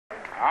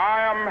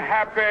I am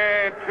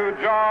happy to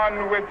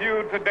join with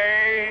you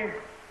today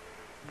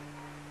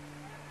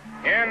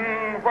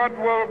in what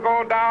will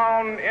go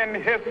down in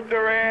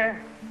history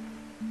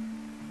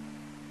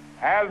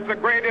as the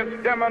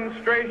greatest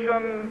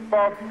demonstration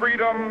for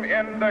freedom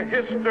in the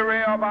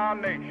history of our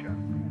nation.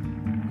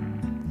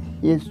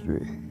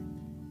 History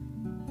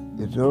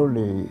is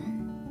only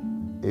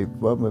a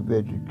form of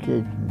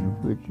education in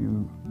which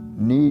you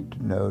need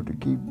to know to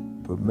keep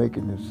from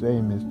making the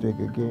same mistake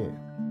again.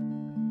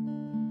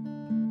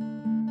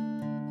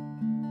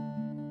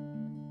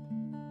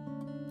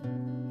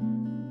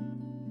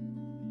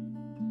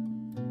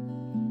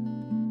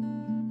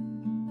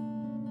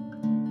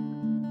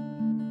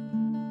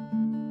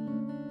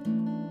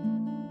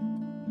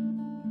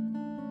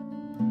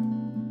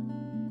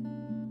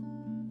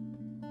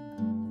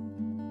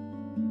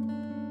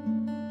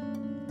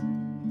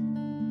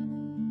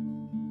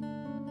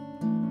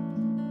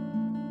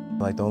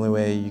 Like the only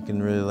way you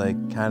can really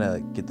kind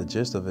of get the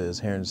gist of it is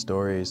hearing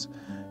stories,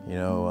 you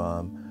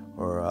know,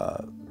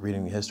 or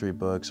reading history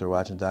books or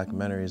watching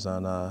documentaries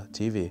on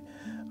TV.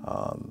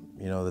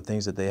 You know, the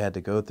things that they had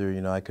to go through,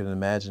 you know, I couldn't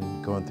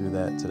imagine going through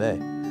that today.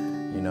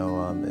 You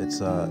know, it's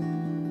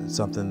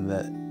something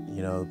that,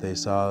 you know, they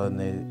saw and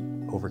they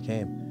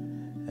overcame,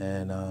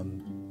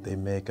 and they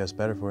make us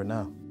better for it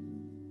now.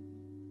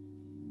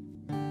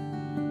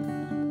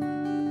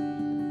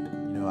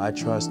 You know, I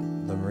trust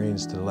the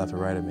Marines to the left or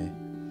right of me.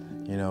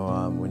 You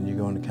know, when you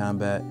go into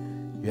combat,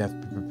 you have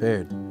to be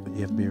prepared.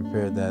 You have to be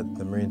prepared that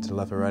the Marine to the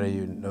left or right of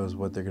you knows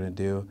what they're going to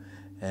do,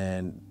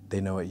 and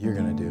they know what you're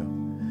going to do.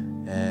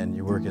 And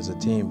you work as a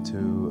team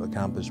to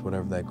accomplish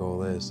whatever that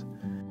goal is.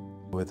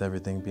 With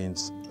everything being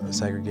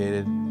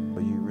segregated,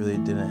 you really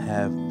didn't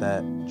have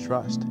that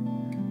trust.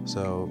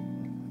 So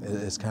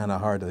it's kind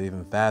of hard to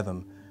even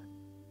fathom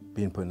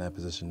being put in that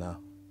position now.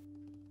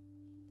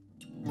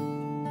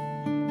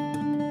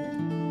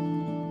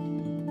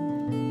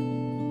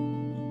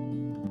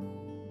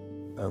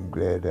 I'm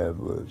glad I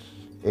was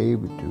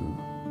able to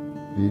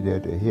be there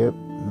to help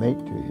make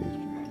the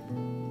history.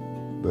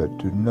 But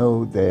to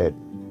know that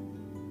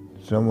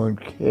someone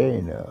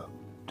caring enough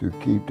to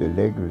keep the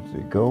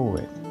legacy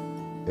going,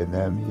 and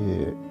I'm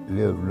here,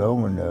 live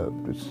long enough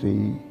to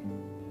see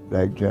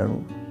black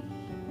generals,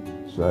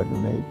 sergeant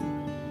majors,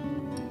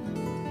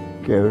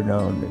 carrying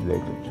on the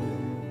legacy,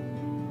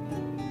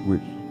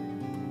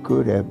 which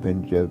could have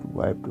been just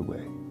wiped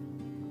away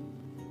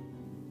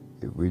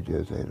if we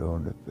just had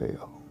only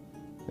failed.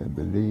 And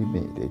believe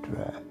me, they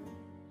tried.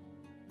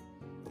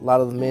 A lot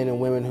of the men and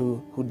women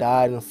who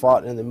died and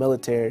fought in the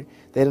military,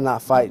 they did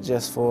not fight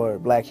just for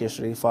black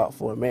history, they fought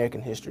for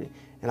American history.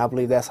 And I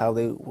believe that's how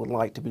they would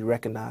like to be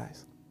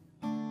recognized.